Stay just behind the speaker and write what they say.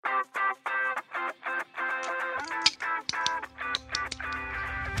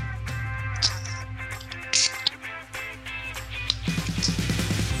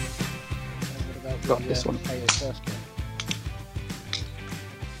Got this one.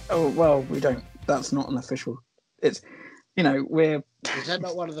 Oh, well, we don't. That's not an official. It's, we're. Is that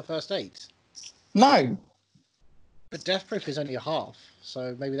not one of the first 8? No. But Death Proof is only a half,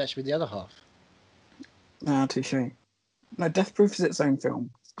 so maybe that should be the other half. Touche. No, Death Proof is its own film.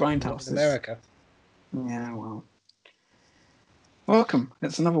 Grindhouse in America. Yeah, well. Welcome.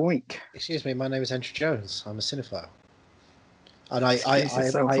 It's another week. Excuse me, my name is Andrew Jones. I'm a cinephile. And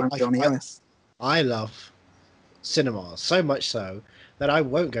I'm Johnny Ellis. I love cinemas so much so that I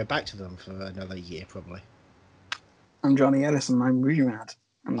won't go back to them for another year, probably. I'm Johnny Ellis and I'm really mad.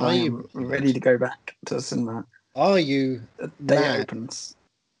 And I am ready to go back to the cinema. Are you the day mad it opens?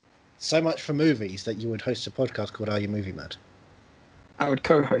 So much for movies that you would host a podcast called Are You Movie Mad? I would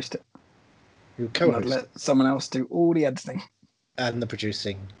co-host it. You would co-host I'd let someone else do all the editing. And the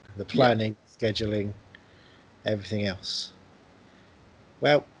producing, the planning, scheduling, everything else.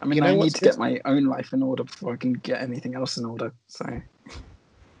 Well, I mean, I need to get my own life in order before I can get anything else in order. So,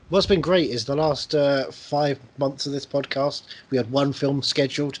 what's been great is the last 5 months of this podcast, we had one film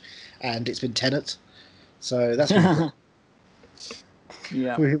scheduled, and it's been Tenet. So that's been good.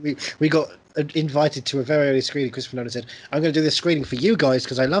 Yeah. We got invited to a very early screening. Christopher Nolan said, "I'm going to do this screening for you guys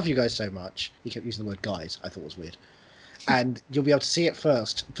because I love you guys so much." He kept using the word "guys." I thought it was weird. And you'll be able to see it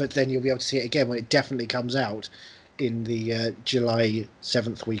first, but then you'll be able to see it again when it definitely comes out in the July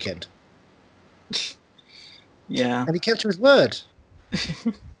 7th weekend. Yeah. And he kept to his word.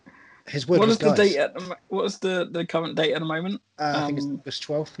 His word was the date what is the current date at the moment? I think it's August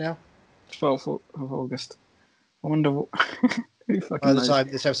 12th now. 12th of August. I wonder what... By the time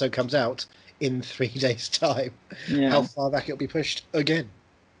this episode comes out, in 3 days' time, how far back it'll be pushed again.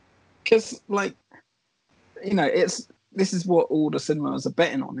 Because, this is what all the cinemas are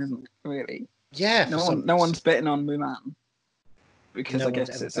betting on, isn't it, really? Yeah. No one's betting on Mulan. Because I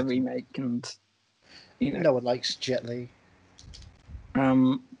guess it's a remake and, No one likes Jet Li.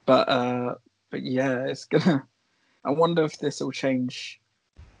 But yeah, it's gonna... I wonder if this will change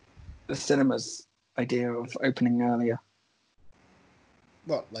the cinema's idea of opening earlier.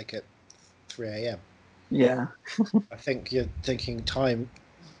 What, like at 3 a.m? Yeah. I think you're thinking time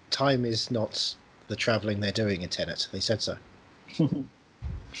is not the travelling they're doing in Tenet. They said so.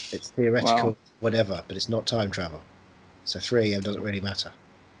 It's theoretical, whatever, but it's not time travel. So 3 a.m. doesn't really matter.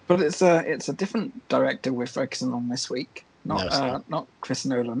 But it's a different director we're focusing on this week. Not Chris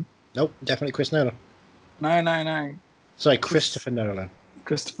Nolan. Nope, definitely Chris Nolan. No. Sorry, Christopher Nolan.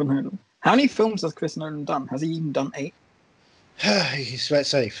 Christopher Nolan. How many films has Chris Nolan done? Has he even done 8? He's right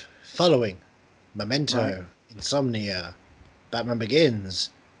safe. Following. Memento. Insomnia. Batman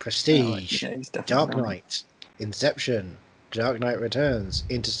Begins. Prestige. Dark Knight. Inception. Dark Knight Returns.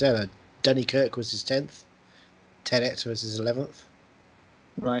 Interstellar. Dunkirk was his 10th. Tenet was his 11th.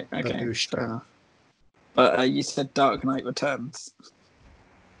 Right, okay. But you said Dark Knight Returns.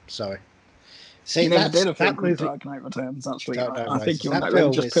 Sorry. See, you never did a film called Dark Knight Returns, actually. I think you'll let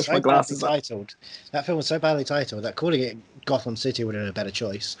me just push my glasses up. That film was so badly titled that calling it Gotham City would have been a better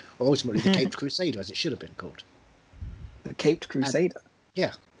choice, or ultimately The Caped Crusader, as it should have been called. The Caped Crusader?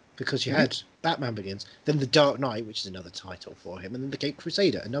 Yeah, because you had Batman Begins, then The Dark Knight, which is another title for him, and then The Caped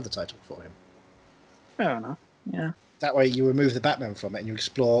Crusader, another title for him. Fair enough, yeah. That way you remove the Batman from it and you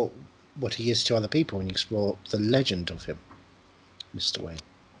explore what he is to other people and you explore the legend of him, Mr. Wayne.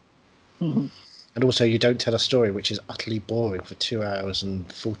 Mm-hmm. And also you don't tell a story which is utterly boring for 2 hours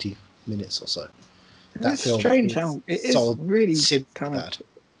and 40 minutes or so. It's strange how it is really kind of...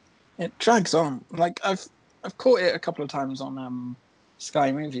 It drags on. Like, I've caught it a couple of times on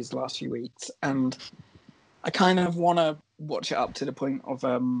Sky Movies the last few weeks, and I kind of want to watch it up to the point of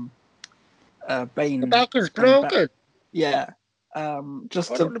Bane. The back is broken. Yeah.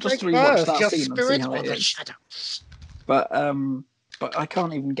 Just to rewatch that scene and see how it is. But I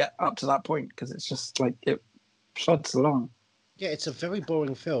can't even get up to that point because it's just like it plods along. Yeah, it's a very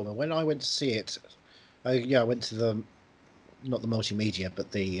boring film. And when I went to see it, I went to not the multimedia,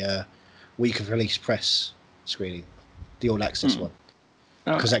 but the week of release press screening, the all access one,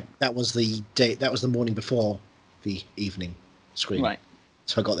 because that was the day. That was the morning before the evening screening. Right.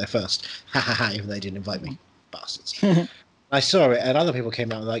 So I got there first. Even though they didn't invite me, bastards. I saw it, and other people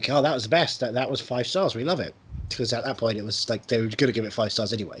came out and like, "Oh, that was the best. That was 5 stars. We love it." Because at that point, it was like they were going to give it 5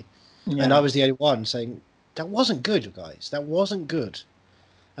 stars anyway, and I was the only one saying that wasn't good, you guys. That wasn't good.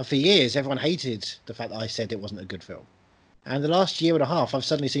 And for years, everyone hated the fact that I said it wasn't a good film. And the last year and a half, I've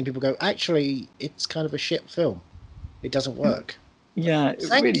suddenly seen people go, "Actually, it's kind of a shit film. It doesn't work." Yeah, it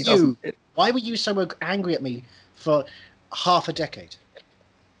Thank really you. doesn't. Why were you so angry at me for half a decade?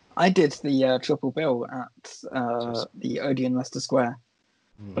 I did the triple bill at the Odeon Leicester Square,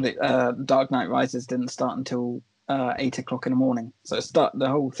 but Dark Knight Rises didn't start until 8 o'clock in the morning. So the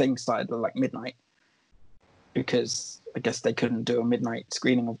whole thing started at like midnight, because I guess they couldn't do a midnight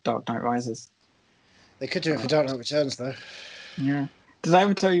screening of Dark Knight Rises. They could do it for Dark Knight Returns, though. Yeah. Did I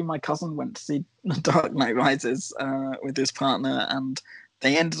ever tell you my cousin went to see Dark Knight Rises with his partner, and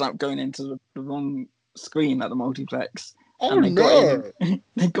they ended up going into the wrong screen at the multiplex? Oh, and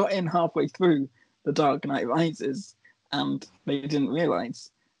they got in halfway through the Dark Knight Rises, and they didn't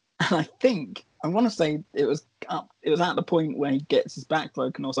realise. And I want to say it was at the point where he gets his back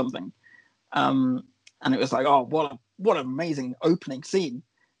broken or something. And it was like, oh, what an amazing opening scene.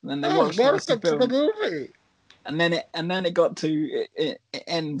 And then they watched the rest of the movie. And then it got to it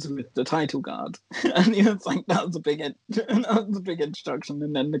ends with the title card, and he was like, that was a big introduction,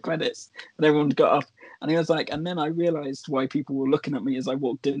 and then the credits, and everyone got up, and he was like, and then I realized why people were looking at me as I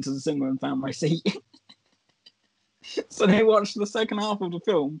walked into the cinema and found my seat. So they watched the second half of the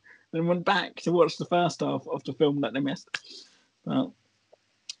film, then went back to watch the first half of the film that they missed. Well,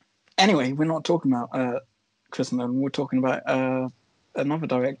 anyway, we're not talking about Chris Nolan. We're talking about another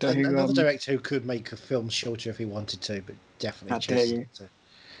director who could make a film shorter if he wanted to, but definitely chooses to.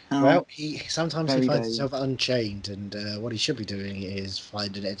 Well, he finds himself unchained, and what he should be doing is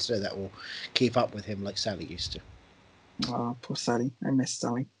find an editor that will keep up with him like Sally used to. Oh, poor Sally. I miss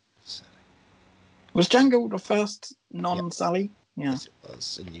Sally. Was Django the first non-Sally? Yep. Yeah. Yes, it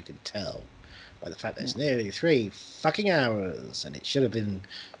was, and you can tell by the fact that it's nearly 3 fucking hours, and it should have been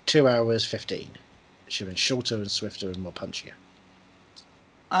 2 hours 15. It should have been shorter and swifter and more punchier.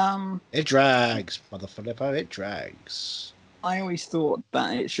 It drags, Mother Filippo, it drags. I always thought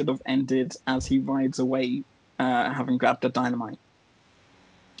that it should have ended as he rides away, having grabbed the dynamite.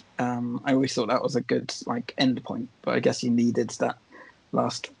 I always thought that was a good end point, but I guess he needed that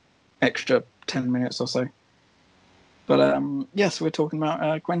last extra 10 minutes or so. But yes, we're talking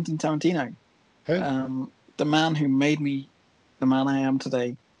about Quentin Tarantino. Who? The man who made me the man I am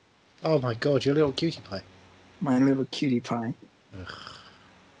today. Oh my god, your little cutie pie. My little cutie pie. Ugh.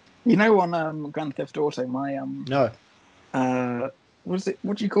 You know, on Grand Theft Auto, my no. What is it?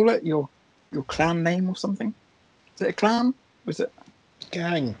 What do you call it? Your clan name or something? Is it a clan? Was it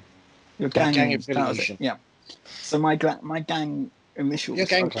gang? Your gang affiliation. Yeah. So my gang initials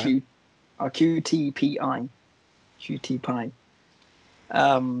are QTPI. QTPI.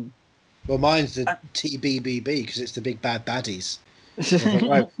 Well, mine's the TBBB because it's the big bad baddies.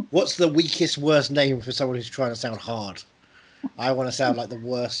 Right. What's the weakest, worst name for someone who's trying to sound hard? I want to sound like the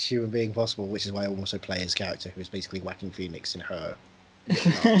worst human being possible, which is why I also play his character, who is basically Whacking Phoenix in Her.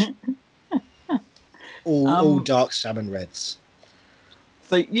 all dark salmon reds.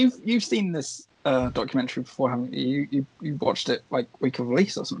 So you've seen this documentary before, haven't you? You watched it week of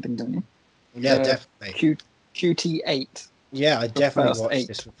release or something, didn't you? Yeah, definitely. QT8. Yeah, I definitely watched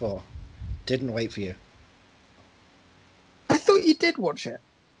this before. Didn't wait for you. I thought you did watch it.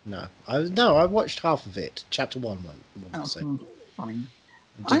 No, I watched half of it. Chapter 1. Fine.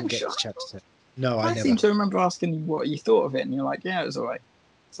 I'm sure. Chapter 2. No, I never. Seem to remember asking you what you thought of it, and you're like, "Yeah, it was alright."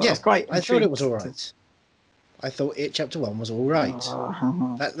 So yeah, I thought it was alright. I thought Chapter 1 was alright.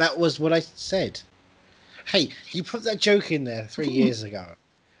 That was what I said. Hey, you put that joke in there 3 years ago,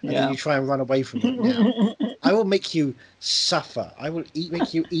 and then you try and run away from it now. I will make you suffer. I will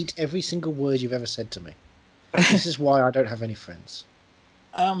make you eat every single word you've ever said to me. This is why I don't have any friends.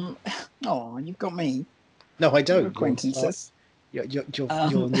 You've got me. No, I don't. Acquaintances. You're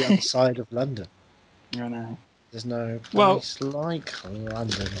on the other side of London. I know. There's no place like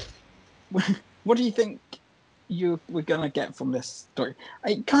London. What do you think we're gonna get from this story?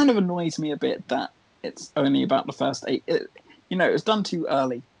 It kind of annoys me a bit that it's only about the first 8. It was done too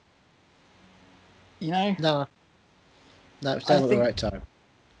early. No, it's done at the right time.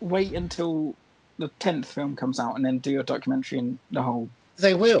 Wait until the 10th film comes out and then do a documentary and the whole.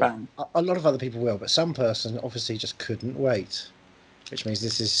 They will. Span. A lot of other people will, but some person obviously just couldn't wait, which means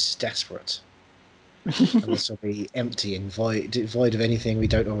this is desperate. And this will be empty and void of anything we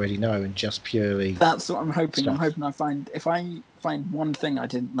don't already know, and just purely. That's what I'm hoping. Stuff. I'm hoping if I find one thing I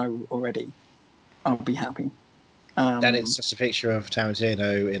didn't know already, I'll be happy. Then it's just a picture of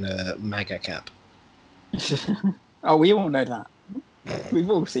Tarantino in a MAGA cap. Oh, we all know that. We've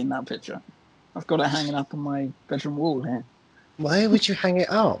all seen that picture. I've got it hanging up on my bedroom wall here. Why would you hang it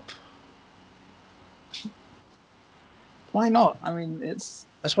up? Why not? I mean,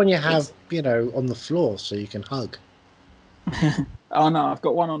 That's when you have, on the floor so you can hug. Oh no, I've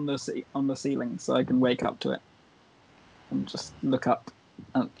got one on the ceiling so I can wake up to it. and just look up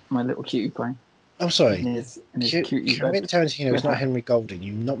at my little cutie pie. I'm sorry. In his cutie Quentin Tarantino is not Henry Golding.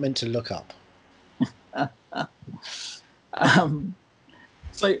 You're not meant to look up.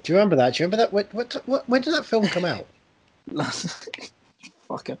 So do you remember that? Do you remember that? When did that film come out?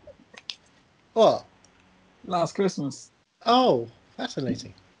 Fucker. What? Last Christmas. Oh,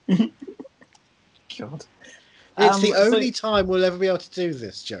 fascinating. God. It's the only time we'll ever be able to do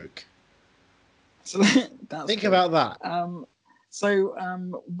this joke. So Think about that.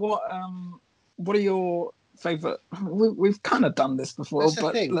 What are your favourite? We've kind of done this before,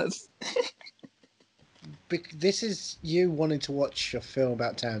 but let's. This is you wanting to watch a film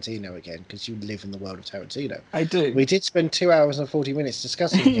about Tarantino again because you live in the world of Tarantino. I do. We did spend 2 hours and 40 minutes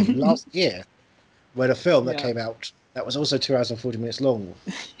discussing him last year, when a film that came out that was also 2 hours and 40 minutes long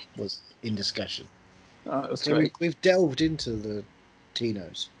was in discussion. Oh, that's great. We've delved into the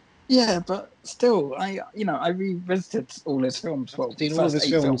Tinos. Yeah, but still, I revisited all his films. Well, seen all of his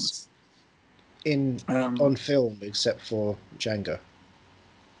films on film except for Django.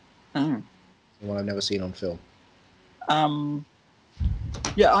 Oh. The one I've never seen on film.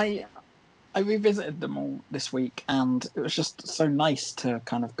 Yeah, I revisited them all this week, and it was just so nice to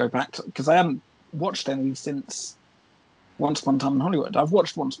kind of go back to, because I haven't watched any since Once Upon a Time in Hollywood. I've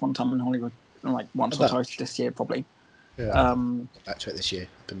watched Once Upon a Time in Hollywood like once or twice this year, probably. Yeah. Back to it this year.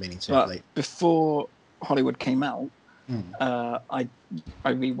 I've been meaning to. But late. Before Hollywood came out, I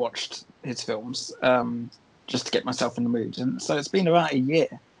rewatched his films just to get myself in the mood, and so it's been about a year.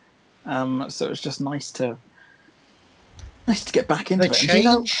 So it's just nice to get back into it.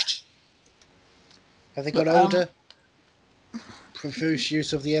 Changed? Have they got older? Profuse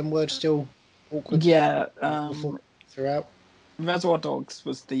use of the M word still awkward? Yeah. Throughout. Reservoir Dogs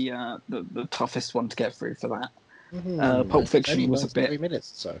was the toughest one to get through for that. Pulp Fiction was a bit. 3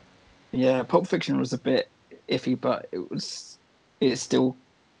 minutes, so. Yeah, Pulp Fiction was a bit iffy, but it still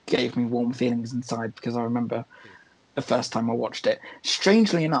gave me warm feelings inside because I remember the first time I watched it.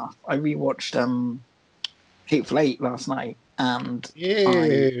 Strangely enough, I rewatched Hateful Eight last night, and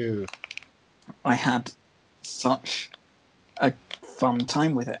I had such a fun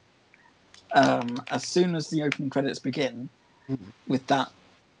time with it. As soon as the opening credits begin, with that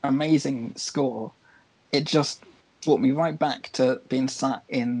amazing score, it just brought me right back to being sat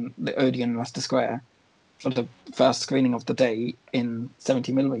in the Odeon Leicester Square for the first screening of the day in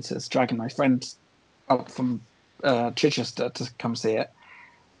 70mm, dragging my friends up from Chichester to come see it,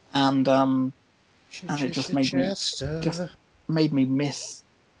 and it just made me miss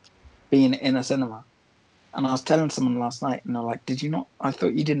being in a cinema. And I was telling someone last night, and they're like, "Did you not? I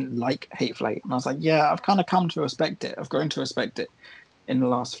thought you didn't like Hateful Eight." And I was like, "Yeah, I've kind of come to respect it. I've grown to respect it in the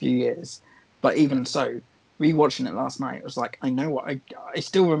last few years. But even so, rewatching it last night, it was like, I know what I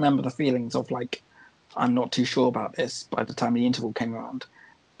still remember the feelings of like, I'm not too sure about this by the time the interval came around,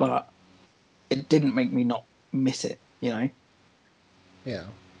 but it didn't make me not miss it, you know." Yeah,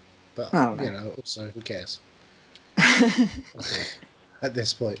 but also who cares at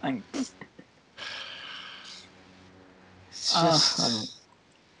this point? Thanks. It's just,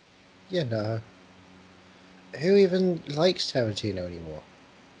 who even likes Tarantino anymore?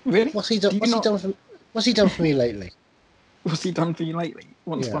 Really? What's he done for me lately? What's he done for you lately?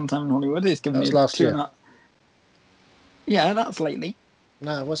 Once Upon a Time in Hollywood. He's given me last year. Yeah, that's lately.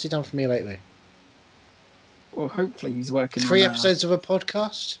 No, what's he done for me lately? Well, hopefully he's working 3 episodes of a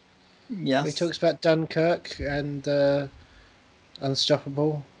podcast. Yes. He talks about Dunkirk and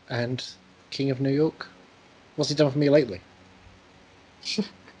Unstoppable and King of New York. What's he done for me lately?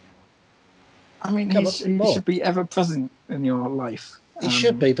 I mean, he should be ever present in your life. He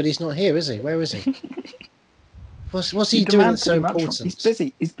should be, but he's not here, is he? Where is he? What's he doing that's so important? He's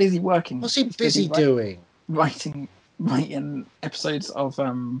busy. He's busy working. What's he busy doing? Writing episodes of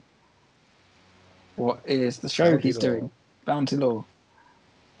what is the show he's doing? Bounty Law.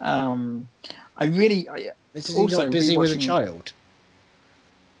 Is he not busy with a child?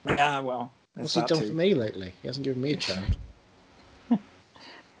 Yeah, well. What's he done for me lately? He hasn't given me a child.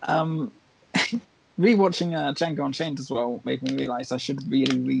 Rewatching Django Unchained as well made me realise I should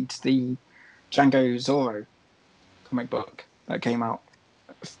really read the Django Zorro comic book that came out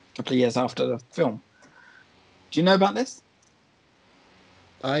a couple of years after the film. Do you know about this?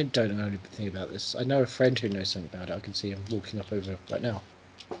 I don't know anything about this. I know a friend who knows something about it. I can see him walking up over right now.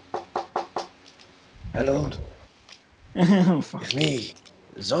 Hello. It's me,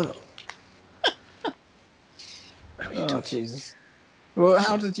 Zorro. Oh, Jesus. Well,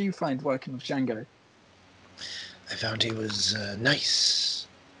 how did you find working with Django? I found he was nice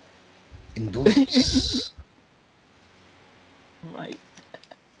in boots. Right.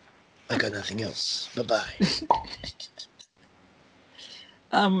 I got nothing else. Bye-bye.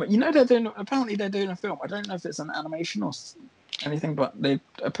 Apparently they're doing a film. I don't know if it's an animation or anything, but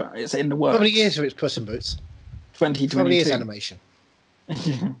it's in the works. Probably is if it's Puss in Boots. 2022. Probably is animation.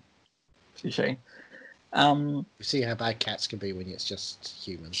 Touché. You see how bad cats can be when it's just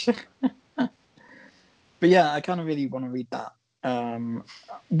humans. But yeah, I kind of really want to read that.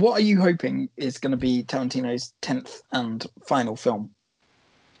 What are you hoping is going to be Tarantino's 10th and final film?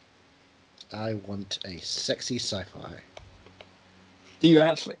 I want a sexy sci-fi. Do you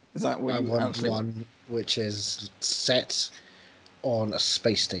actually? Is that what I want one which is set on a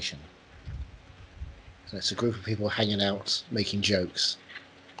space station. And it's a group of people hanging out, making jokes,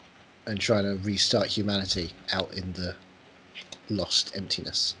 and trying to restart humanity out in the lost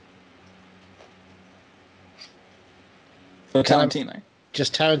emptiness. For Tarantino?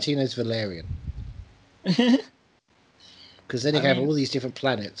 Just Tarantino's Valerian. Because then you can have all these different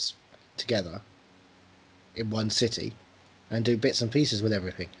planets together in one city and do bits and pieces with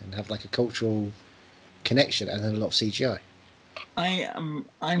everything and have like a cultural connection and then a lot of CGI.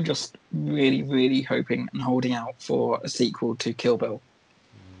 I'm just really, really hoping and holding out for a sequel to Kill Bill.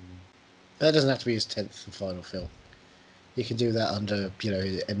 That doesn't have to be his 10th and final film. You can do that under,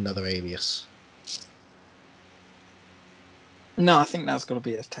 another alias. No, I think that's got to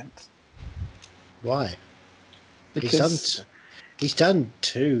be his 10th. Why? Because he's done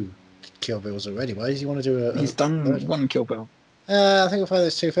 2 Kill Bills already. Why does he want to do He's done 1 Kill Bill. I think I'll find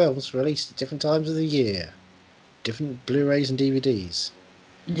those 2 films released at different times of the year. Different Blu-rays and DVDs.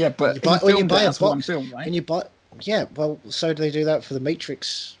 Yeah, but when you buy a box, one film, right? When you buy, yeah, well, so do they do that for The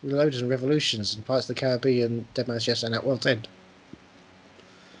Matrix Reloaded and Revolutions and Pirates of the Caribbean, Dead Man's Chest and At World's End.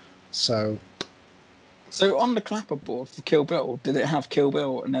 So on the clapperboard for Kill Bill, did it have Kill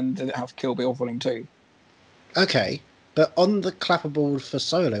Bill and then did it have Kill Bill Volume 2? Okay, but on the clapperboard for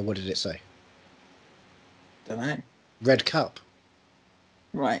Solo, what did it say? Don't know. Red Cup.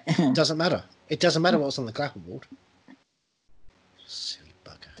 Right. Doesn't matter. It doesn't matter what's on the clapperboard. Silly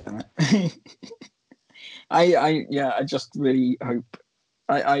bugger. Damn it. I just really hope.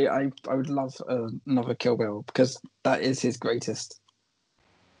 I would love another Kill Bill because that is his greatest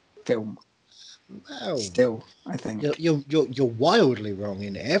film. Well, still, I think you're wildly wrong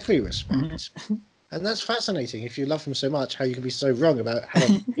in every respect, and that's fascinating. If you love him so much, how you can be so wrong about how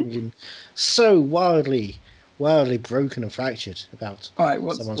him so wildly broken and fractured about. All right,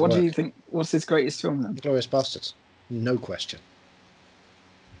 what do you think? What's his greatest film then? Glorious Bastards, no question.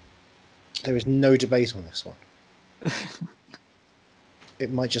 There is no debate on this one.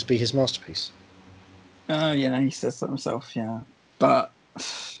 It might just be his masterpiece. Oh yeah, he says so himself. Yeah, but.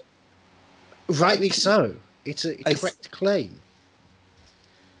 Rightly so. It's a correct claim.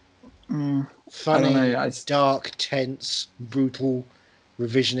 Funny, dark, tense, brutal,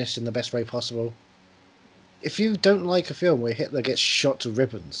 revisionist in the best way possible. If you don't like a film where Hitler gets shot to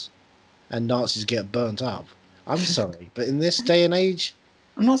ribbons and Nazis get burnt up, I'm sorry, but in this day and age...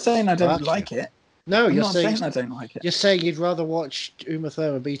 I'm not saying I don't like it. No, you're saying I don't like it. You're saying you'd rather watch Uma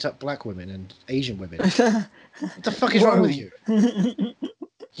Thurman beat up black women and Asian women. What the fuck is wrong with you?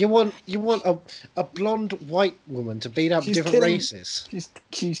 You want a blonde white woman to beat up different races.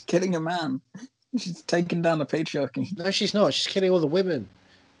 She's killing a man. She's taking down the patriarchy. No, she's not. She's killing all the women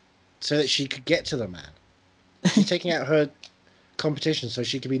so that she could get to the man. She's taking out her competition so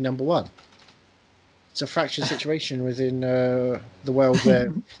she could be number one. It's a fractured situation within the world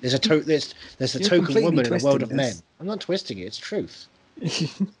where there's a token woman in a world of men. I'm not twisting it. It's truth.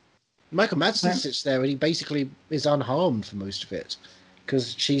 Michael Madsen sits there and he basically is unharmed for most of it.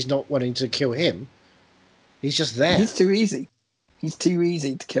 Because she's not wanting to kill him. He's just there. He's too easy. He's too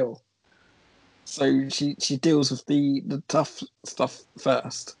easy to kill. So she deals with the tough stuff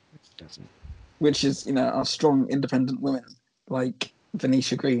first. Doesn't. Which is, our strong, independent women. Like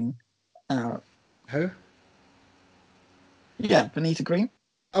Venetia Green. Who? Yeah, Venetia Green.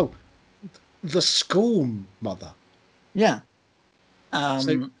 Oh, the school mother. Yeah.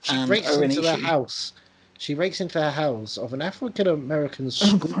 So she breaks into the house. She breaks into her house of an African-American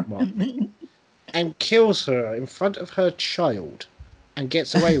school mom and kills her in front of her child and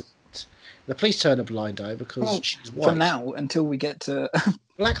gets away with it. The police turn a blind eye because she's white. For now, until we get to...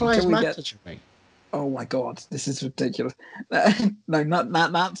 Black Lives Matter, Jimmy. Oh my god, this is ridiculous. No,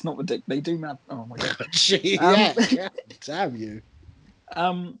 that's not ridiculous. They do matter. Oh my god. Gee, yeah, damn you.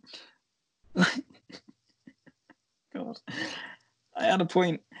 God. I had a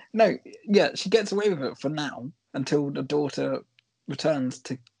point. No, yeah, she gets away with it for now until the daughter returns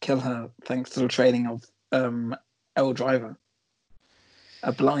to kill her thanks to the training of Elle Driver.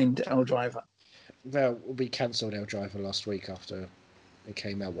 A blind Elle Driver. Well, we cancelled Elle Driver last week after it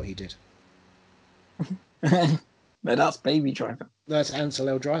came out what he did. No, that's Baby Driver. That's Ansel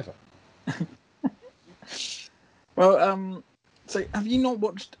L. Driver. Well, so have you not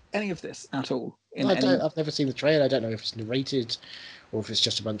watched any of this at all? I've never seen the trailer. I don't know if it's narrated, or if it's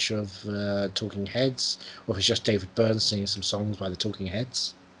just a bunch of talking heads, or if it's just David Byrne singing some songs by the Talking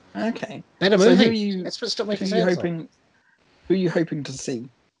Heads. Okay. Better movie. Let's stop making sales. Who are you hoping to see?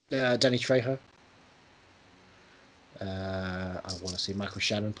 Danny Trejo. I want to see Michael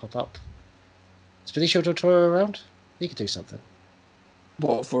Shannon pop up. Is Benicio del Toro around? He could do something.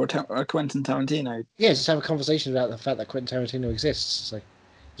 What, for a Quentin Tarantino? Yeah, just have a conversation about the fact that Quentin Tarantino exists. It's like,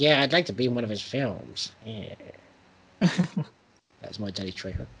 yeah, I'd like to be in one of his films. Yeah. That's my Danny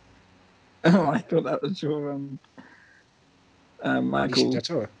Trejo. Oh, I thought that was your Michael Del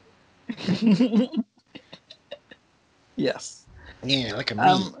Toro. Yes. Yeah, look at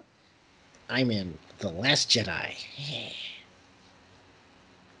me. I'm in The Last Jedi. Yeah.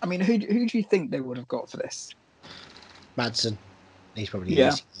 I mean, who do you think they would have got for this? Madsen. He's probably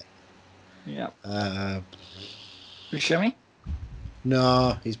easy. Yeah. Buscemi?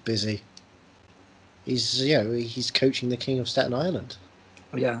 No, he's busy. He's coaching the King of Staten Island.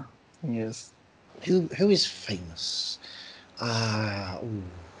 Yeah, he is. Who is famous?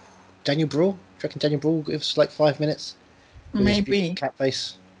 Daniel Bruhl? Do you reckon Daniel Bruhl gives like 5 minutes? Maybe. Cat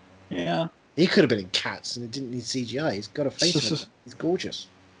face. Yeah. He could have been in Cats and it didn't need CGI. He's got a face. He's gorgeous.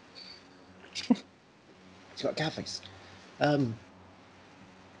 He's got a cat face.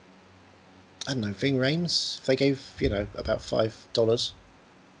 I don't know, Ving Rhames. If they gave, about $5,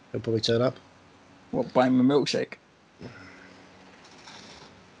 he'll probably turn up. What, buy him a milkshake?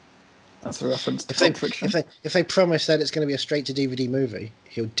 That's a reference to Pulp Fiction. If they promise that it's going to be a straight to DVD movie,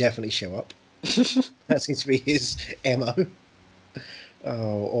 he'll definitely show up. That seems to be his MO.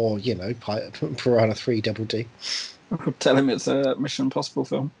 Or Piranha 3 Double D. Tell him it's a Mission Impossible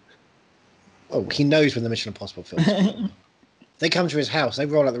film. Oh, he knows when the Mission Impossible films. They come to his house, they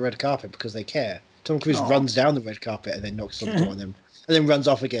roll out the red carpet because they care. Tom Cruise runs down the red carpet and then knocks on the door on them, and then runs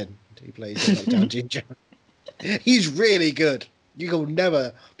off again. He plays Lockdown Ginger. He's really good. You will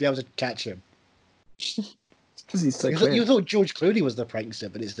never be able to catch him. Because he's so you thought George Clooney was the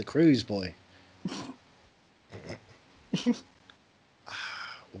prankster, but it's the Cruise boy.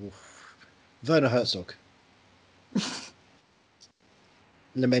 Werner Herzog.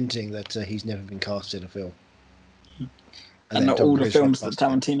 Lamenting that he's never been cast in a film. And not all the films that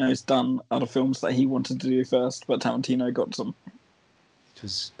Tarantino's done are the films that he wanted to do first, but Tarantino got them. It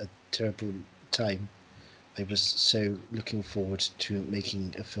was a terrible time. I was so looking forward to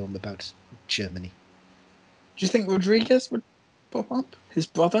making a film about Germany. Do you think Rodriguez would pop up? His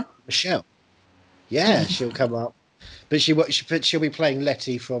brother? Michelle. Yeah, she'll come up. But she'll be playing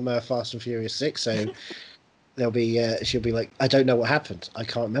Letty from Fast and Furious 6, so she'll be like, I don't know what happened. I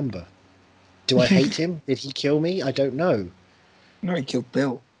can't remember. Do I hate him? Did he kill me? I don't know. No, he killed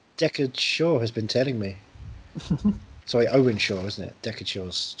Bill. Deckard Shaw has been telling me. Sorry, Owen Shaw, isn't it? Deckard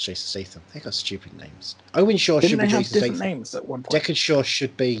Shaw's Jason Statham. They got stupid names. Owen Shaw should be Jason Statham. Names at one point? Deckard Shaw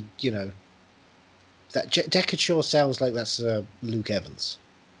should be, that Deckard Shaw sounds like that's Luke Evans.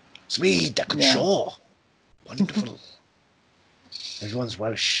 It's me, Deckard Shaw. Wonderful. Everyone's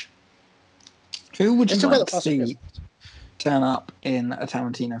Welsh. Who would you like to see turn up in a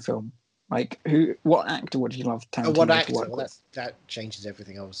Tarantino film? Like, what actor would you love Tarantino to work with? That changes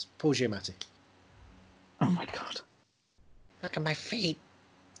everything else. Paul Giamatti. Oh my god. Look at my feet.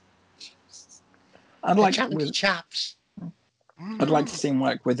 I'd like chaps. I'd like to see him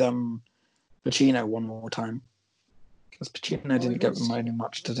work with Pacino one more time. Because Pacino didn't get reminding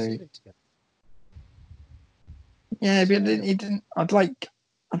much to do. Yeah, but he didn't. I'd like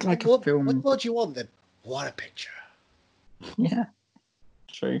a film. What more do you want then? What a picture. Yeah.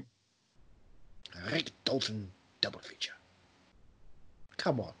 True. Rick Dalton double feature.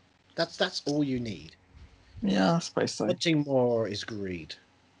 Come on. That's all you need. Yeah, I suppose so. Wanting more is greed.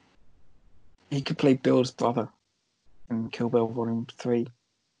 He could play Bill's brother in Kill Bill Volume 3.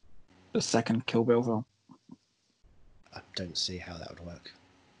 The second Kill Bill film. I don't see how that would work.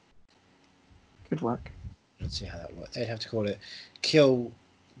 Could work. I don't see how that would work. They'd have to call it Kill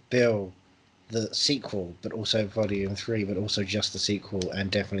Bill, the sequel, but also Volume 3, but also just the sequel, and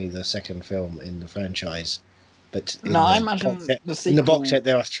definitely the second film in the franchise. But I imagine the sequel... In the box set,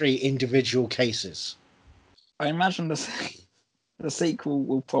 there are 3 individual cases. I imagine the sequel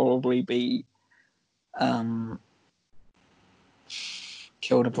will probably be Kill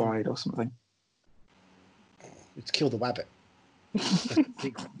the Bride or something. It's Kill the Wabbit.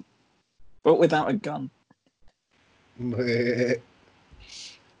 But without a gun. Do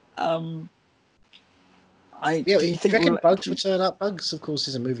you reckon Bugs would turn up? Bugs, of course,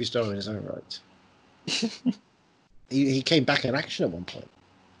 is a movie star in his own right. He came back in action at one point.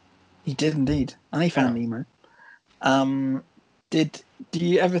 He did indeed, and he found Nemo. Do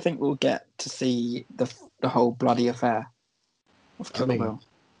you ever think we'll get to see the whole bloody affair of Kill Bill?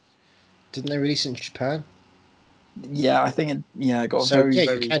 Didn't they release it in Japan? Yeah, I think it got so, very, yeah,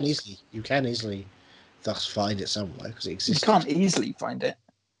 very... You can easily thus find it somewhere, because it exists. You can't easily find it.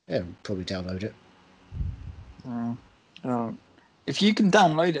 Yeah, probably download it. If you can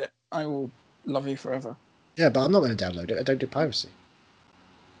download it, I will love you forever. Yeah, but I'm not going to download it. I don't do piracy.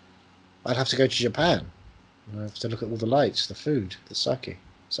 I'd have to go to Japan. I have to look at all the lights, the food, the sake.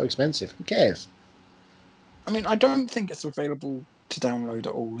 So expensive. Who cares? I mean, I don't think it's available to download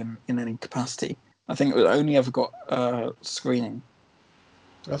at all in any capacity. I think it only ever got screening.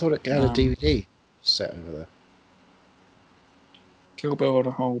 I thought it had a DVD set over there. Kill Bill,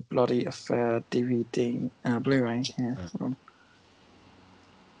 the whole bloody affair, DVD, Blu-ray. Yeah.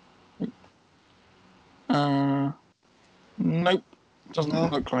 Nope.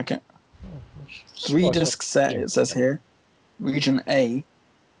 Doesn't look like it. 3-disc set, it says here. Region A.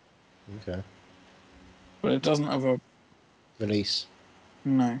 Okay. But it doesn't have a... release.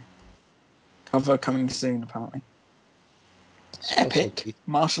 No. Cover coming soon, apparently. Epic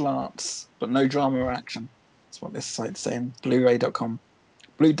martial arts, but no drama or action. That's what this site's saying. Blu-ray.com.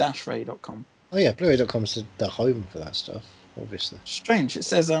 Blue-ray.com. Oh yeah, Blu-ray.com is the home for that stuff, obviously. Strange. It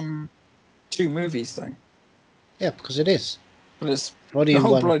says 2 movies, though. Yeah, because it is. But it's... Volume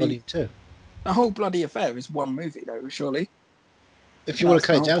 1 and Volume 2. The whole bloody affair is one movie, though, surely. If you want to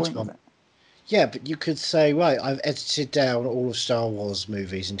cut it down to one. Yeah, but you could say, right, I've edited down all of Star Wars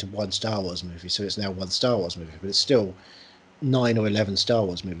movies into one Star Wars movie, so it's now one Star Wars movie, but it's still 9 or 11 Star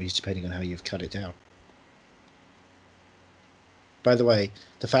Wars movies, depending on how you've cut it down. By the way,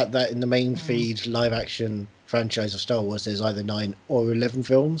 the fact that in the main feed live-action franchise of Star Wars, there's either 9 or 11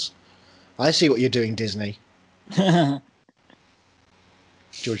 films. I see what you're doing, Disney.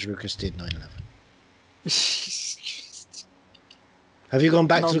 George Lucas did 9/11. Have you gone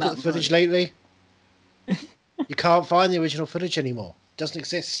back to look at the footage lately? You can't find the original footage anymore. It doesn't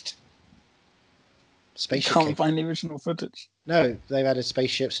exist. Spaceship. You can't find the original footage. No, they've added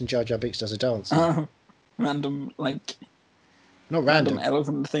spaceships and Jar Jar Binks does a dance. Random, not random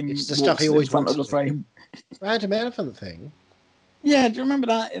elephant thing. It's the stuff he always wants the frame. Random elephant thing. Yeah, do you remember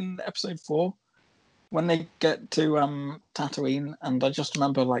that in episode 4? When they get to Tatooine, and I just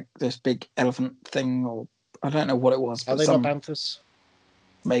remember this big elephant thing, or I don't know what it was. Are they not Banthas?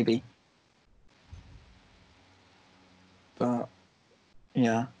 Maybe. But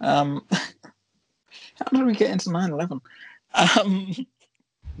yeah, how did we get into 9/11?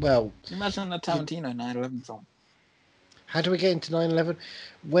 Well, imagine a Tarantino 9/11 film. How do we get into 9/11?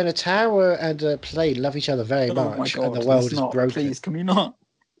 When a tower and a plane love each other very much, and the world is broken. Please, can we not?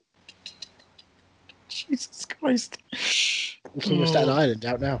 Jesus Christ. King of Staten Island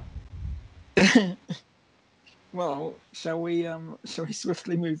out now. Well, shall we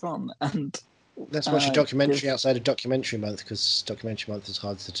swiftly move on and let's watch a documentary outside of documentary month, because documentary month is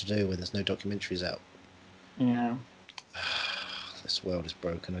hard to do when there's no documentaries out. Yeah. This world is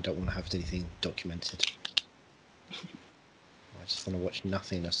broken. I don't want to have anything documented. I just want to watch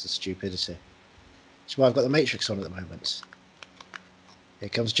nothingness, the stupidity. That's why I've got The Matrix on at the moment. Here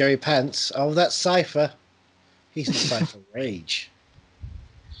comes Jerry Pants. Oh, that's Cypher. He's in Cypher rage.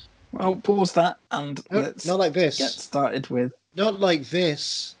 Well, pause that and let's not like this. Get started with... Not like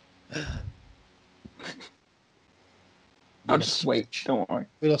this. I'll just wait. Don't worry.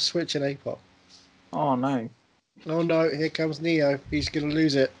 We lost Switch and APOC. Oh, no. Oh, no. Here comes Neo. He's going to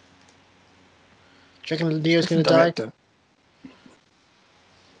lose it. Do you reckon Neo's going to die?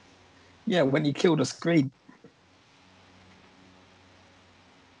 Yeah, when you kill the screen.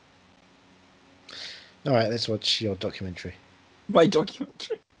 All right, let's watch your documentary. My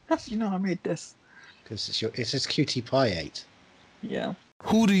documentary? How do you know I made this? Because it says QT Pie 8. Yeah.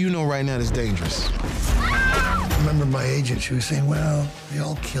 Who do you know right now that's dangerous? I remember my agent, she was saying, well, they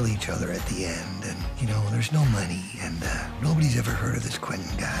all kill each other at the end, and, there's no money, and nobody's ever heard of this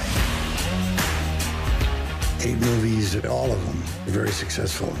Quentin guy. 8 movies, all of them are very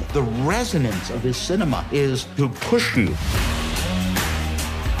successful. The resonance of his cinema is to push you.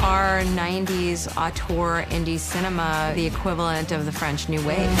 Our 90s auteur indie cinema, the equivalent of the French New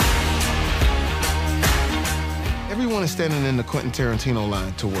Wave. Everyone is standing in the Quentin Tarantino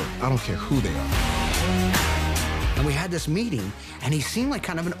line to work. I don't care who they are. And we had this meeting, and he seemed like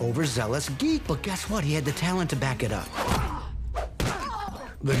kind of an overzealous geek. But guess what? He had the talent to back it up.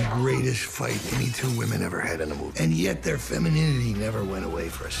 The greatest fight any 2 women ever had in a movie. And yet their femininity never went away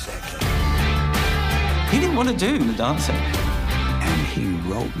for a second. He didn't want to do the dancing. And he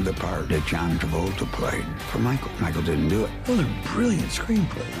wrote the part that John Travolta played for Michael. Michael didn't do it. Those are brilliant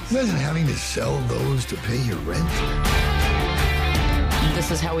screenplays. Imagine having to sell those to pay your rent.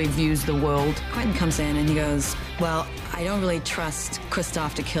 This is how he views the world. Quentin comes in and he goes, well, I don't really trust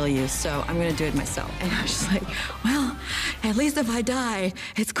Christoph to kill you, so I'm going to do it myself. And I was just like, well, at least if I die,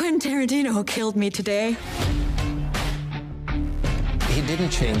 it's Quentin Tarantino who killed me today. He didn't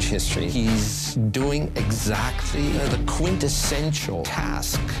change history. He's doing exactly the quintessential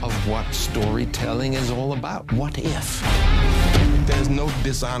task of what storytelling is all about. What if? There's no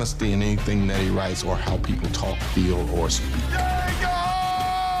dishonesty in anything that he writes or how people talk, feel, or speak.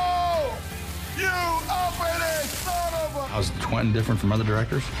 How's Quentin different from other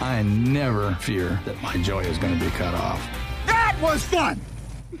directors? I never fear that my joy is going to be cut off. That was fun!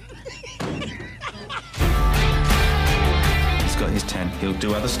 He's got his 10. He'll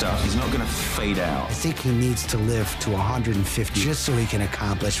do other stuff. He's not going to fade out. I think he needs to live to 150 just so he can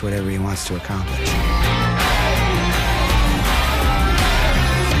accomplish whatever he wants to accomplish.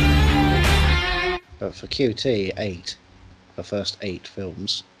 But for QT 8, the first 8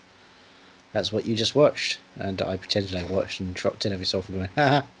 films, that's what you just watched, and I pretended I watched and dropped in every so often going,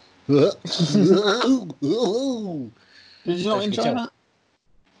 ha ha. Did you not enjoy that?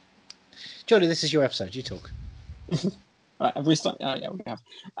 Johnny, this is your episode. You talk. Right, have we started? Oh, yeah, we have.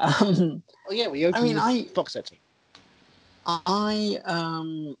 Oh, yeah, we opened the box set.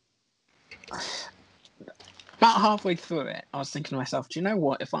 About halfway through it, I was thinking to myself, do you know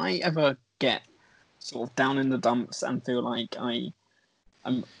what? If I ever get sort of down in the dumps and feel like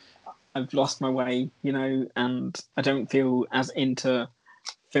I've lost my way, you know, and I don't feel as into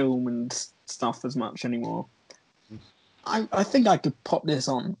film and stuff as much anymore, I think I could pop this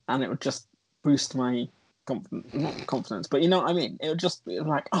on and it would just boost my not confidence, but you know what I mean? It would just be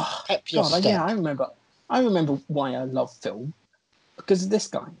like, oh, God, yeah, I remember why I love film, because of this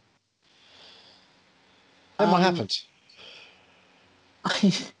guy. Then what happened?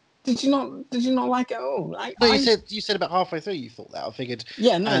 Did you not like it at all? You said about halfway through you thought that. I figured.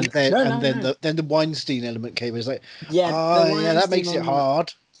 Yeah, no. And then the Weinstein element came. It was like, yeah, that makes it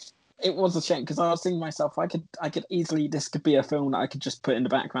hard. It was a shame because I was thinking to myself, I could easily, this could be a film that I could just put in the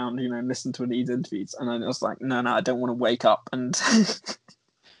background, you know, and listen to these interviews. And I was like, no, I don't want to wake up and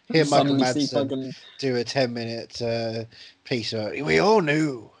hear Michael Madsen do a 10-minute piece. We all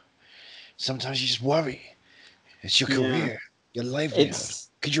knew. Sometimes you just worry. It's your career, your livelihood.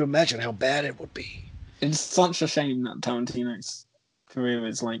 Could you imagine how bad it would be? It's such a shame that Tarantino's career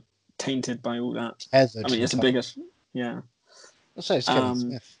is like tainted by all that. I mean, it's the biggest. Yeah. I'll say it's Kevin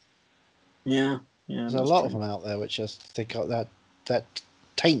Smith. Yeah. There's a lot of them out there which I think got that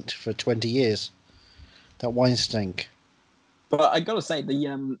taint for 20 years. That Weinstein. But I gotta say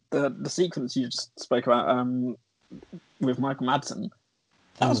the sequence you just spoke about with Michael Madsen,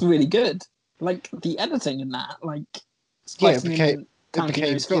 that was really good. Like the editing in that, like it became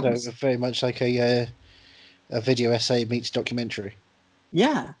very much like a video essay meets documentary.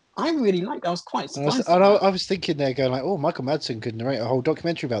 Yeah, I really liked. I was quite surprised. I was thinking there, going like, "Oh, Michael Madsen could narrate a whole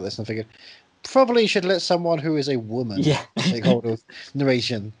documentary about this." And I figured, probably should let someone who is a woman take hold of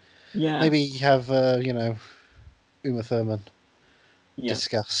narration. Yeah, maybe have Uma Thurman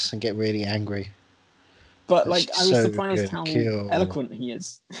discuss and get really angry. But like, I was surprised how eloquent he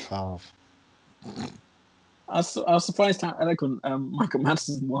is. I was surprised how eloquent Michael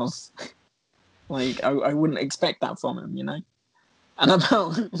Madsen was. Like, I wouldn't expect that from him, you know? And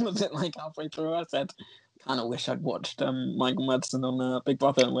about, was it like halfway through, I said, kind of wish I'd watched Michael Madsen on Big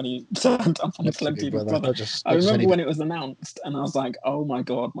Brother when he turned up on Celebrity Big Brother. I remember when it was announced, and I was like, oh my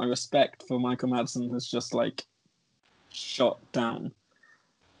God, my respect for Michael Madsen has just, like, shot down.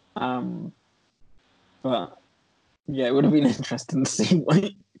 But, yeah, it would have been interesting to see what...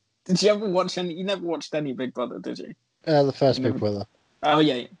 Did you ever watch any? You never watched any Big Brother, did you? The first Big Brother. Oh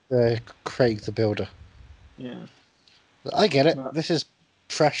yeah. Craig the Builder. Yeah. I get it. This is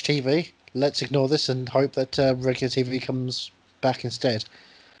trash TV. Let's ignore this and hope that regular TV comes back instead.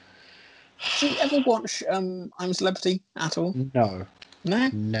 Did you ever watch I'm Celebrity at all? No. No.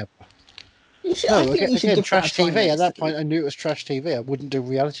 Never. Again, trash TV. At that point, I knew it was trash TV. I wouldn't do a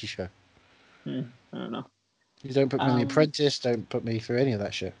reality show. I don't know. You don't put me in The Apprentice. Don't put me through any of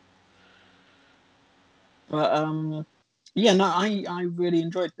that shit. But yeah, no, I really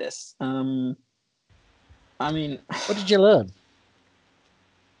enjoyed this. I mean, what did you learn?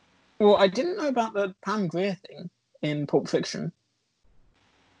 Well, I didn't know about the Pam Grier thing in Pulp Fiction.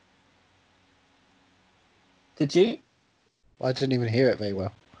 Did you? I didn't even hear it very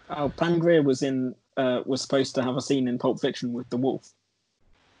well. Oh, Pam Grier was supposed to have a scene in Pulp Fiction with the wolf.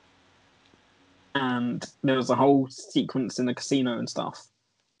 and there was a whole sequence in the casino and stuff,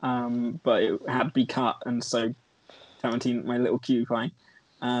 but it had to be cut, and so Tarantino, my little cue guy,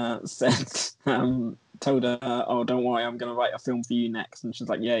 told her, "Oh, don't worry, I'm going to write a film for you next," and she's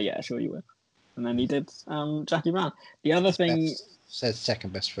like, "Yeah, sure you will." And then he did Jackie Brown. The other thing says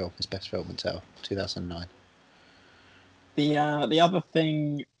second best film, his best film until 2009. The other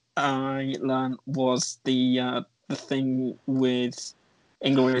thing I learned was the thing with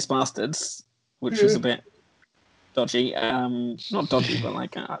Inglourious Basterds, which was a bit dodgy. Not dodgy, but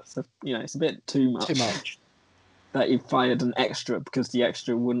like it's a bit too much. Too much. That he fired an extra because the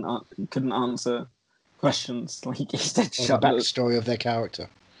extra couldn't answer questions. Like he said, the backstory of their character.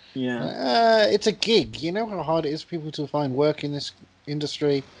 Yeah, it's a gig. You know how hard it is for people to find work in this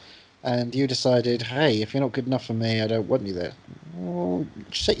industry, and you decided, hey, if you're not good enough for me, I don't want you there. Well,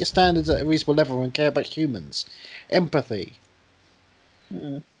 set your standards at a reasonable level and care about humans, empathy.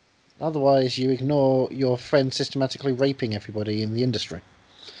 Mm. Otherwise, you ignore your friend systematically raping everybody in the industry.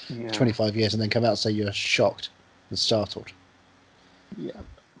 25 years, and then come out and say you're shocked and startled. Yeah.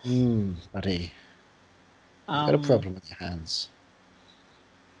 Buddy. You've got a problem with your hands.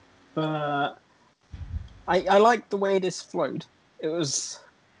 But I like the way this flowed. It was...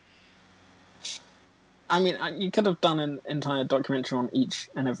 I mean, you could have done an entire documentary on each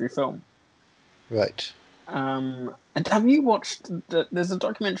and every film. Right. And have you watched... There's a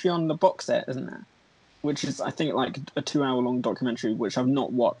documentary on the box set, isn't there? Which is, I think, like a 2-hour-long documentary, which I've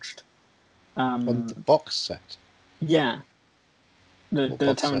not watched. On the box set? Yeah. The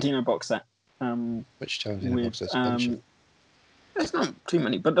Tarantino box set. Which Tarantino box set? There's not too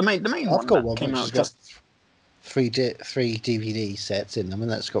many, but the main one. I've got one came which out has got three DVD sets in them, and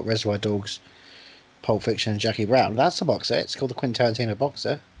that's got Reservoir Dogs, Pulp Fiction, and Jackie Brown. That's a box set. It's called the Quentin Tarantino box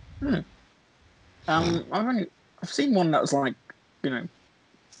set. I've seen one that was like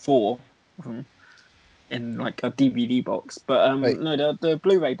 4 of them in like a DVD box, but no, the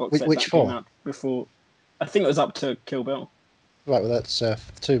Blu-ray box set which that came out before. I think it was up to Kill Bill. Right, well that's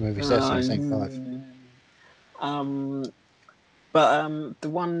 2 movie sets, I think 5. But the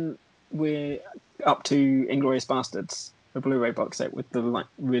one we're up to Inglourious Basterds, the Blu-ray box set with the like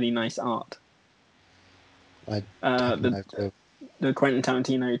really nice art. The Quentin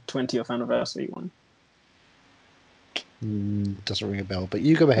Tarantino 20th anniversary one. Doesn't ring a bell, but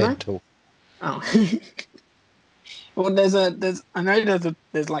you go ahead and talk. Oh. Well, there's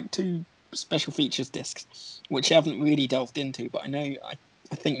like 2 special features discs which I haven't really delved into, but I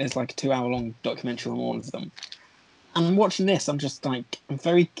think there's like a 2-hour-long documentary on all of them. And watching this, I'm just like, I'm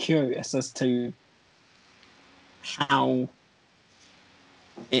very curious as to how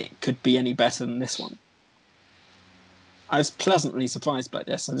it could be any better than this one. I was pleasantly surprised by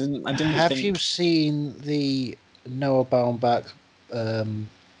this. I didn't. Have you seen the Noah Baumbach,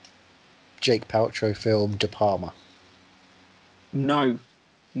 Jake Paltrow film De Palma? No.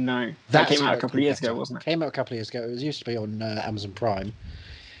 That came out a couple of years ago, wasn't it? Came out a couple of years ago. It used to be on Amazon Prime.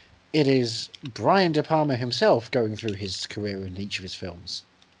 It is Brian De Palma himself going through his career in each of his films.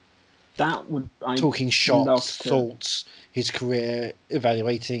 Talking shots, thoughts, his career,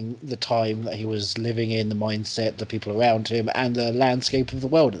 evaluating the time that he was living in, the mindset, the people around him, and the landscape of the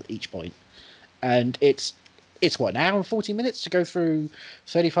world at each point. And it's what, an hour and 40 minutes to go through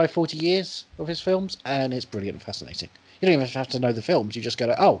 35, 40 years of his films, and it's brilliant and fascinating. You don't even have to know the films. You just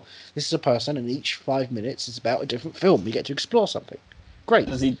go, oh, this is a person, and each 5 minutes is about a different film. You get to explore something. Great.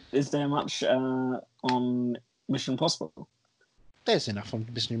 Is there much on Mission Impossible? There's enough on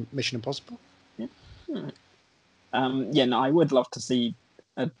Mission Impossible. Yeah. No, I would love to see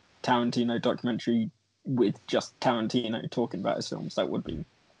a Tarantino documentary with just Tarantino talking about his films. That would be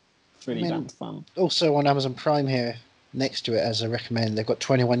really damn fun. Also on Amazon Prime here, next to it as I recommend, they've got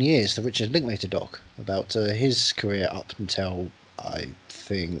 21 Years, the Richard Linklater doc, about his career up until, I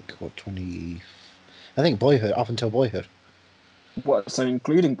think, Boyhood, up until Boyhood. What, so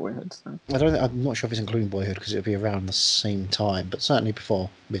including Boyhood? Then? I'm not sure if it's including Boyhood because it would be around the same time, but certainly before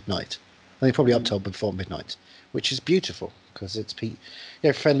midnight. I think probably up till before midnight, which is beautiful because it's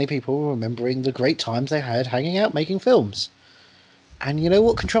friendly people remembering the great times they had hanging out making films. And you know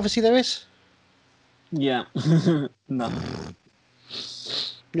what controversy there is? Yeah. No.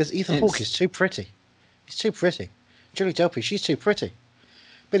 Because Ethan Hawke is too pretty. He's too pretty. Julie Delpy, she's too pretty.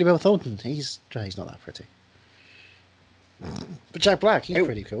 Billy Bob Thornton, he's not that pretty. But Jack Black, he's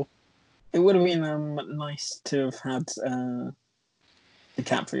pretty cool. It would have been nice to have had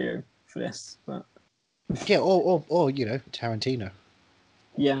DiCaprio for this, but yeah, or Tarantino.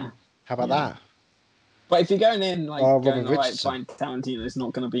 Yeah. How about that? But if you're going in like fine, Tarantino's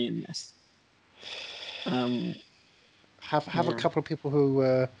not going to be in this. Have a couple of people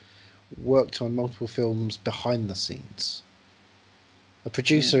who worked on multiple films behind the scenes. A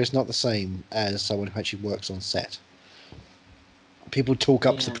producer is not the same as someone who actually works on set. People talk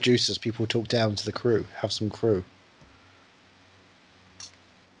up to the producers. People talk down to the crew. Have some crew.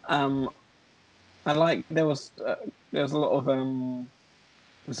 I like there was a lot of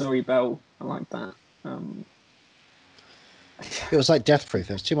Zoe Bell. I like that. It was like Death Proof.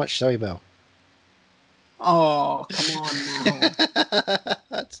 There was too much Zoe Bell. Oh, come on now.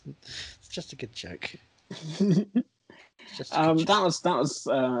 It's just a good joke. That was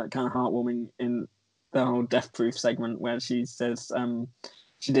kind of heartwarming in the whole Death Proof segment where she says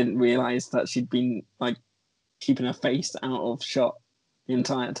she didn't realise that she'd been like keeping her face out of shot the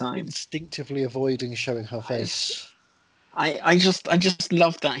entire time, instinctively avoiding showing her face. I just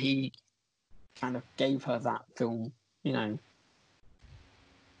love that he kind of gave her that film, you know,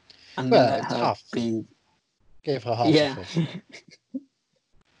 and let her be. Gave her half the film.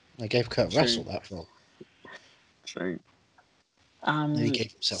 I gave Kurt Russell that film. True. He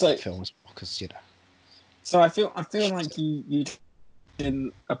gave himself that film as well, because, you know. So I feel like you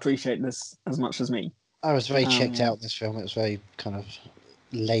didn't appreciate this as much as me. I was very checked out in this film. It was very kind of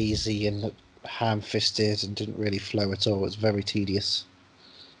lazy and ham-fisted and didn't really flow at all. It was very tedious.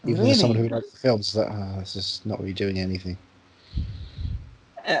 Even as someone who liked the films, this is not really doing anything.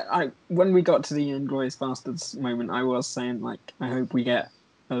 When we got to the Inglourious Bastards moment, I was saying, like, I hope we get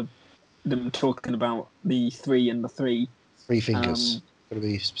them talking about the 3 and the 3. 3 fingers. Got to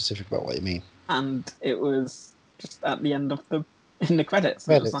be specific about what you mean. And it was just at the end of in the credits.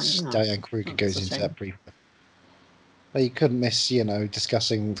 Credits, like, Diane Kruger goes into that brief. Well, you couldn't miss,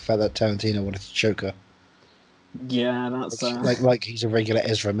 discussing the fact that Tarantino wanted to choke her. Yeah, that's like he's a regular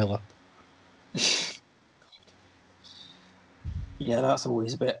Ezra Miller. Yeah, that's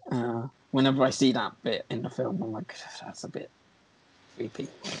always a bit. Whenever I see that bit in the film, I'm like, that's a bit creepy.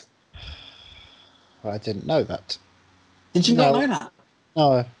 Well, I didn't know that. Did you not know that?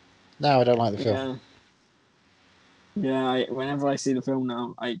 No, I don't like the film. Yeah. Whenever I see the film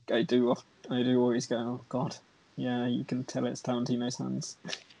now, I do always go, oh God, yeah, you can tell it's Tarantino's hands.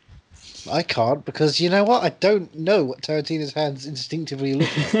 I can't, because you know what? I don't know what Tarantino's hands instinctively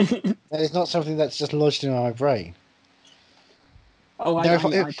look like. That is not something that's just lodged in my brain. Oh,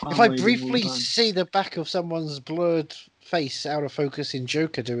 if I briefly see the back of someone's blurred face out of focus in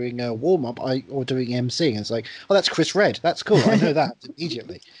Joker doing a warm-up or doing emceeing, it's like, oh, that's Chris Red. That's cool. I know that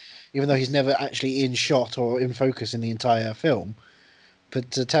immediately. Even though he's never actually in shot or in focus in the entire film.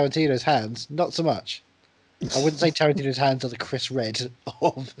 But Tarantino's hands, not so much. I wouldn't say Tarantino's hands are the Chris Red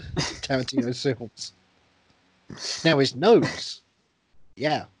of Tarantino's films. Now his nose.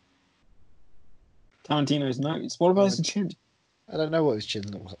 Yeah. Tarantino's nose? What about his chin? I don't know what his chin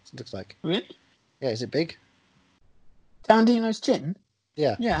looks like. Really? Yeah, is it big? Tarantino's chin?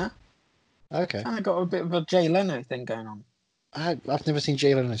 Yeah. Yeah. Okay. I got a bit of a Jay Leno thing going on. I've never seen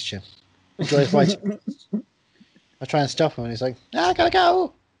Jay Leno's chin. Enjoys my I try and stop him and he's like, I gotta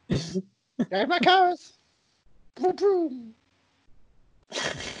go! Get my cars! Vroom, vroom.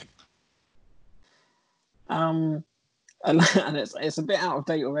 And it's a bit out of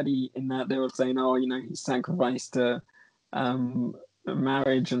date already in that they were saying, he sacrificed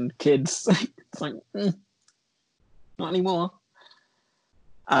marriage and kids. It's like, not anymore.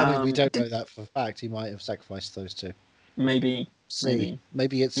 I mean, we don't know that for a fact. He might have sacrificed those two. Maybe it's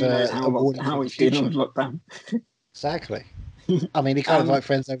how he's dealing with lockdown. Exactly. I mean, he can't invite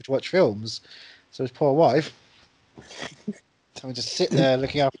friends over to watch films, so his poor wife having to sit there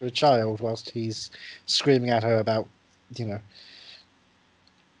looking after a child whilst he's screaming at her about,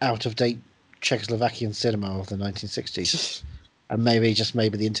 out of date Czechoslovakian cinema of the 1960s. And maybe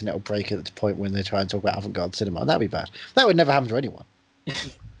the internet will break at the point when they try and talk about avant-garde cinema. That'd be bad. That would never happen to anyone.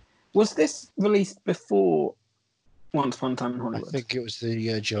 Was this released before Once Upon a Time in Hollywood? I think it was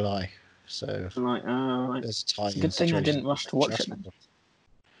the July. So right. There's time. Good thing I didn't rush to watch it then.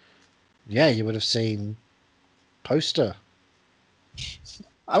 Yeah, you would have seen poster.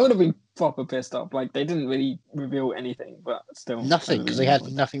 I would have been proper pissed off. Like, they didn't really reveal anything, but still. Nothing, because they had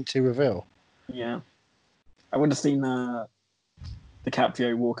nothing to reveal. Yeah. I would have seen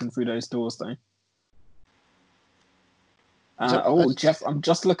DiCaprio walking through those doors, though. Jeff, I'm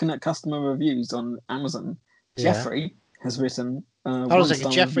just looking at customer reviews on Amazon. Yeah. Jeffrey has written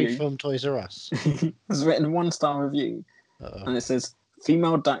Jeffrey review. From Toys R Us has written a 1-star review. And it says,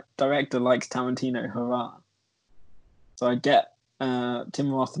 female director likes Tarantino, hurrah. So I get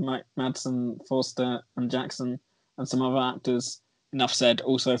Tim Roth, Madsen, Forster, and Jackson, and some other actors. Enough said.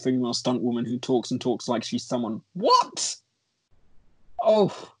 Also a female stunt woman who talks and talks like she's someone. What?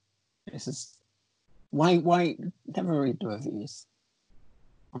 Oh, this is why never read the reviews.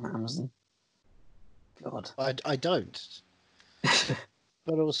 on Amazon. God. I don't.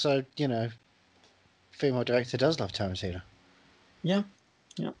 But also, female director does love Tarantino. Yeah.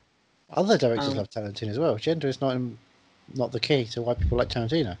 Other directors love Tarantino as well. Gender is not the key to why people like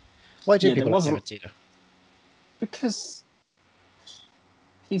Tarantino. Why do people like Tarantino? Because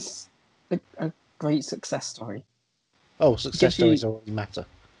he's a great success story. Oh, success stories all matter.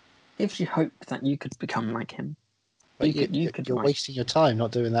 Gives you hope that you could become like him. But you're wasting your time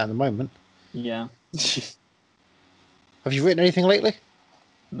not doing that at the moment. Yeah. Have you written anything lately?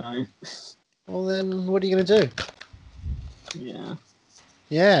 No. Well, then what are you going to do? Yeah.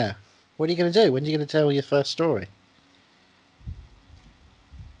 Yeah. What are you going to do? When are you going to tell your first story?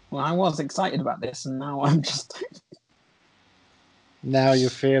 Well, I was excited about this, and now I'm just... Now you're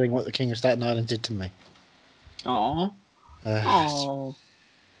feeling what the King of Staten Island did to me. Aww. Oh.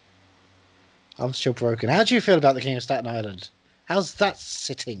 I'm still broken. How do you feel about the King of Staten Island? How's that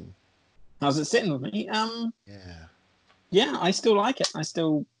sitting? How's it sitting with me? Yeah, I still like it. I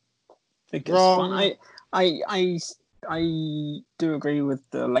still think it's fun. I do agree with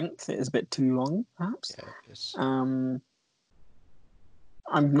the length. It is a bit too long, perhaps. Yeah, it is.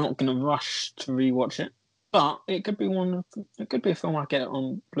 I'm not going to rush to rewatch it, but it could be It could be a film I get it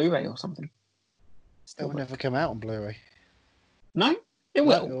on Blu-ray or something. It will never come out on Blu-ray. No, it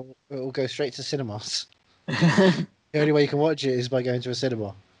will. It will go straight to cinemas. The only way you can watch it is by going to a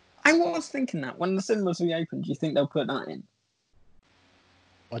cinema. I was thinking that when the cinemas reopen, do you think they'll put that in?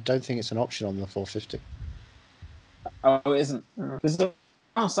 I don't think it's an option on the 450. Oh, it isn't. Because there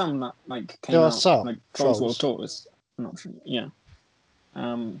are some that came there are out, some. like Trolls World Tour is an option. Yeah.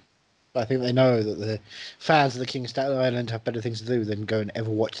 I think they know that the fans of the King of Staten Island have better things to do than go and ever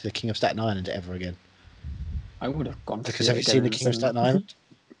watch the King of Staten Island ever again. I would have gone. Because have you seen the King of Staten Island?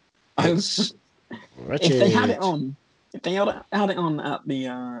 If they had it on, if they had it on at the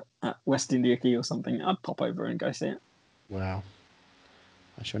at West India Quay or something, I'd pop over and go see it. Wow.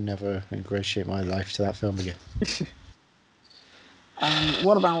 I shall never ingratiate my life to that film again.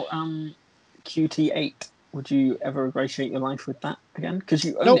 What about QT8? Would you ever ingratiate your life with that again? Because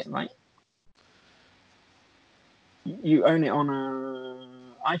you own it, right? You own it on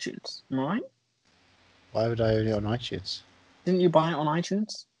iTunes, am I right? Why would I own it on iTunes? Didn't you buy it on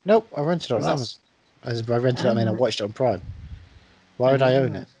iTunes? Nope, I rented it on Amazon. I rented it, I watched it on Prime. Why would I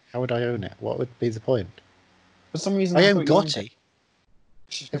own it? How would I own it? What would be the point? For some reason, I own Gotti.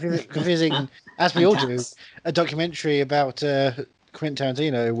 Confusing, as we all do, a documentary about Quentin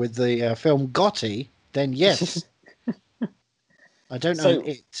Tarantino with the film Gotti, then yes. I don't own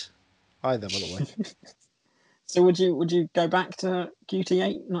it either, by the way. So would you go back to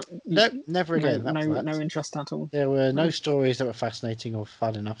QT8? Nope, never again. No interest at all. There were no stories that were fascinating or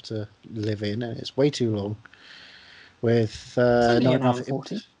fun enough to live in, and it's way too long. With not enough.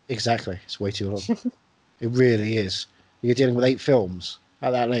 Exactly, it's way too long. It really is. You're dealing with 8 films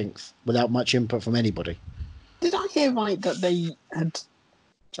at that length without much input from anybody. Did I hear right that they had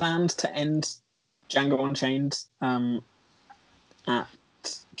planned to end Django Unchained at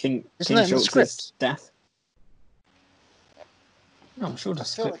King Schultz's death? No, I'm sure the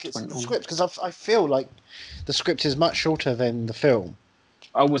script it's the script, because I feel like the script is much shorter than the film.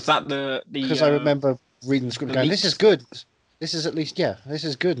 Oh, was that the? Because I remember reading the script and going, "This is good. This is at least this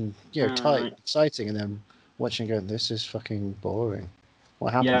is good and tight, exciting," and then watching and going, "This is fucking boring."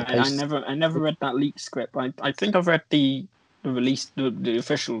 What happened? Yeah, I never read that leaked script. I think I've read the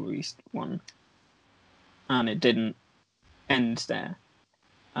official released one, and it didn't end there.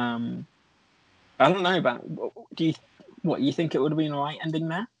 I don't know about. What, you think it would have been a right ending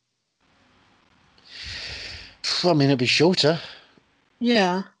there? I mean, it'd be shorter.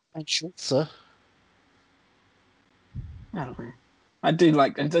 Yeah. And shorter. I don't know. I did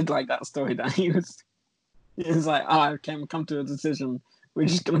like that story that he was like, I can come to a decision. We're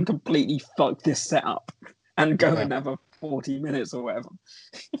just going to completely fuck this setup and go another 40 minutes or whatever.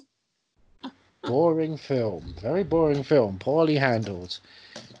 Boring film. Very boring film. Poorly handled.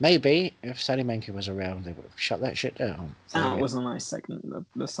 Maybe if Sally Menke was around, they would have shut that shit down. That was a nice segment,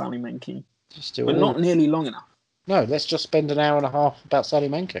 the Sally Menke. But not nearly long enough. No, let's just spend an hour and a half about Sally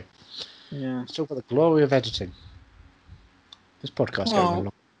Menke. Yeah. Let's talk about the glory of editing. This podcast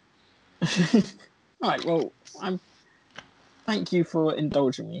going along. Right, well, thank you for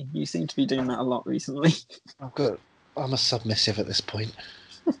indulging me. You seem to be doing that a lot recently. Oh, good. I'm a submissive at this point.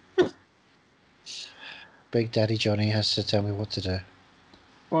 Big Daddy Johnny has to tell me what to do.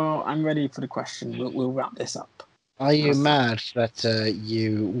 Well, I'm ready for the question. We'll wrap this up. Are you mad that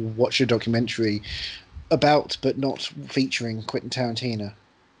you watch a documentary about but not featuring Quentin Tarantino?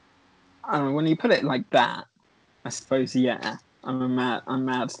 I don't know, when you put it like that, I suppose, yeah. I'm mad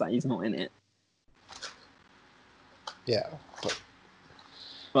that he's not in it. Yeah,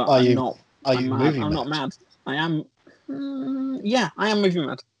 but I'm not mad. I am. Yeah, I am movie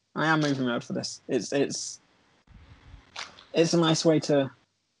mad. I am movie mad for this. It's a nice way to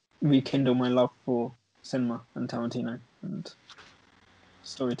rekindle my love for cinema and Tarantino and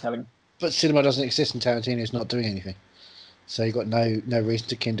storytelling. But cinema doesn't exist and Tarantino's not doing anything. So you've got no reason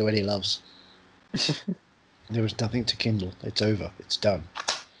to kindle any loves. There was nothing to kindle. It's over. It's done.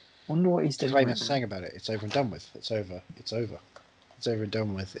 Wonder what he's doing. Famous saying about it. It's over and done with. It's over. It's over. It's over and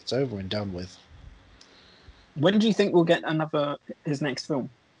done with. It's over and done with. When do you think we'll get his next film?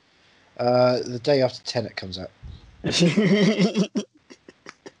 The day after Tenet comes out.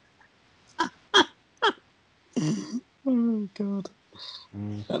 Oh God,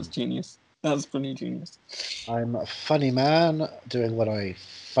 that's genius. That's funny genius. I'm a funny man doing what I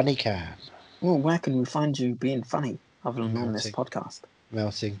funny can. Well, where can we find you being funny other than on this podcast?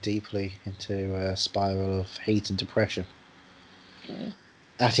 Melting deeply into a spiral of hate and depression. Yeah.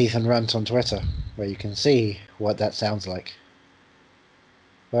 At Ethan Runt on Twitter, where you can see what that sounds like.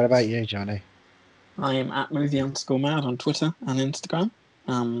 What about you, Johnny? I am at movie_mad on Twitter and Instagram.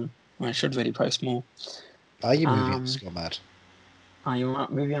 I should really post more. Are you movie_mad? I am at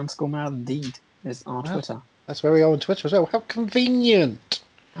movie_mad indeed. Is our Twitter. That's where we are on Twitter as well. How convenient!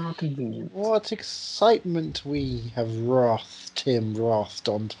 How convenient. What excitement we have Tim wrathed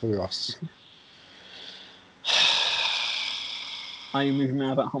onto us. Are you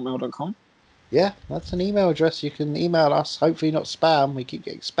moviemad@hotmail.com? Yeah, that's an email address. You can email us. Hopefully not spam. We keep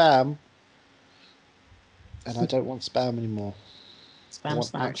getting spam. And I don't want spam anymore. I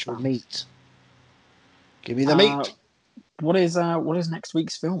want actual meat. Give me the meat. What is next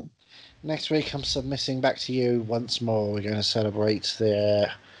week's film? Next week I'm submitting back to you once more. We're going to celebrate the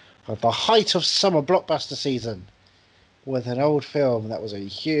height of summer blockbuster season with an old film that was a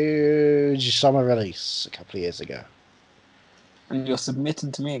huge summer release a couple of years ago. And you're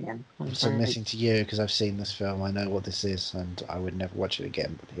submitting to me again. I'm submitting to you because I've seen this film. I know what this is, and I would never watch it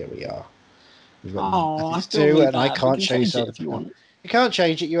again. But here we are. We've got I do, and I can't change it if you want. You can't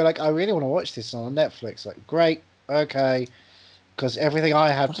change it. You're like, I really want to watch this on Netflix. Like, great, okay, because everything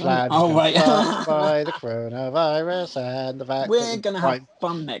I had planned was by the coronavirus and the fact we're gonna have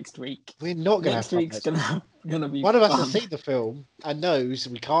fun next week. We're not gonna have fun. Next week's gonna be one of us has seen the film and knows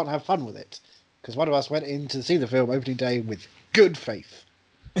we can't have fun with it because one of us went in to see the film opening day with good faith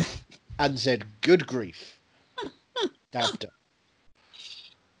and said, "Good grief." Dabda.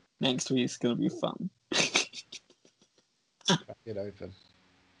 Next week's gonna be fun. Crack it open.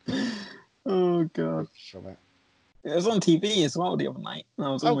 Oh God. It was on TV as well the other night. I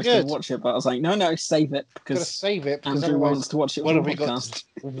was almost going to watch it, but I was like, no, save it because Andrew wants to watch it. What have we got?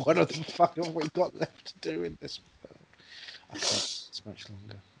 What the fuck have we got left to do in this world? I can't. It's much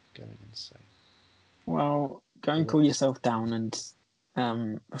longer. Going insane. Well, go and cool yourself down and.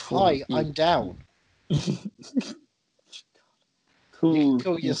 Hi, I'm down.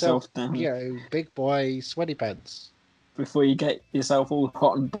 Cool yourself down. You know, big boy sweaty pants. Before you get yourself all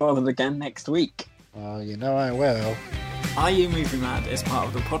hot and bothered again next week. Well, you know I will. Are You Movie Mad is part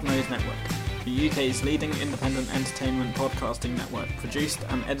of the Podnose Network, the UK's leading independent entertainment podcasting network, produced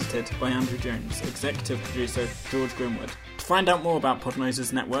and edited by Andrew Jones, executive producer George Grimwood. To find out more about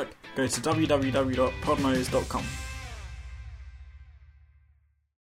Podnose's network, go to www.podnose.com.